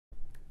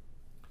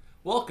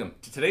Welcome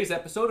to today's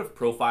episode of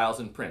Profiles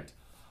in Print.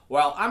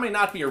 While I may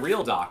not be a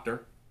real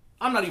doctor,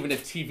 I'm not even a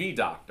TV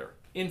doctor.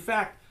 In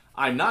fact,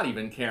 I'm not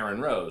even Karen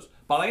Rose,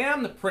 but I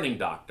am the printing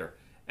doctor.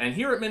 And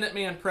here at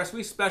Minuteman Press,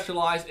 we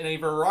specialize in a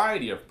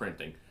variety of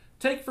printing.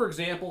 Take, for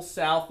example,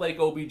 Southlake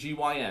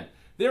OBGYN.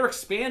 They're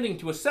expanding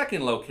to a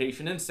second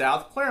location in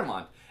South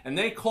Claremont, and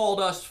they called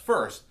us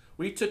first.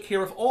 We took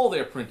care of all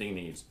their printing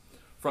needs,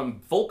 from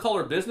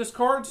full-color business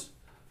cards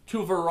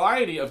to a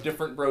variety of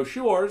different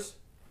brochures,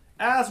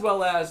 as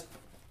well as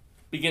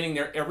beginning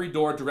their Every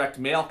Door direct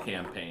mail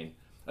campaign.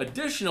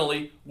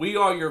 Additionally, we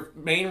are your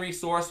main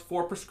resource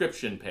for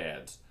prescription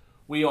pads.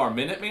 We are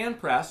Minuteman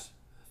Press,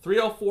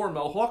 304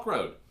 Mohawk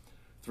Road,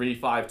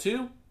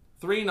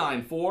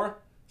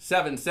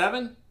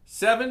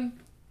 352-394-7770.